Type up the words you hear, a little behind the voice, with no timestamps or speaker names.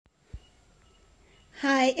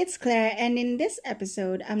Hi, it's Claire, and in this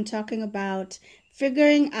episode, I'm talking about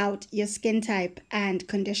figuring out your skin type and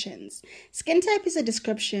conditions. Skin type is a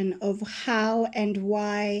description of how and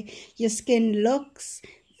why your skin looks,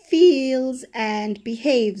 feels, and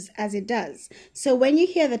behaves as it does. So, when you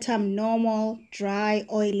hear the term normal, dry,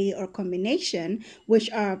 oily, or combination, which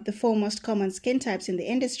are the four most common skin types in the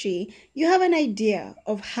industry, you have an idea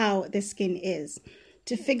of how the skin is.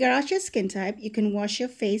 To figure out your skin type, you can wash your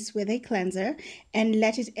face with a cleanser and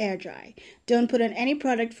let it air dry. Don't put on any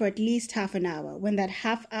product for at least half an hour. When that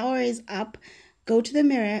half hour is up, go to the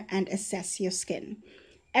mirror and assess your skin.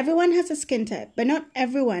 Everyone has a skin type, but not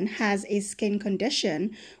everyone has a skin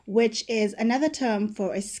condition, which is another term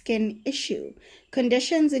for a skin issue.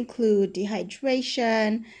 Conditions include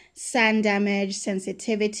dehydration, sun damage,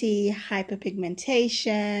 sensitivity,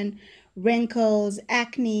 hyperpigmentation, wrinkles,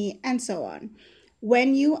 acne, and so on.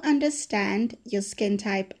 When you understand your skin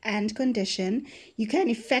type and condition, you can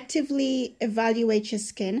effectively evaluate your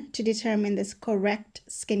skin to determine this correct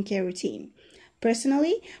skincare routine.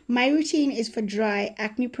 Personally, my routine is for dry,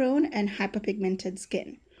 acne prone, and hyperpigmented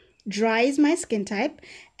skin. Dry is my skin type,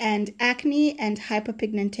 and acne and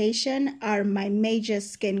hyperpigmentation are my major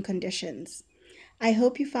skin conditions. I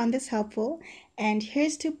hope you found this helpful, and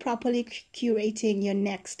here's to properly curating your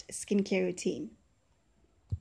next skincare routine.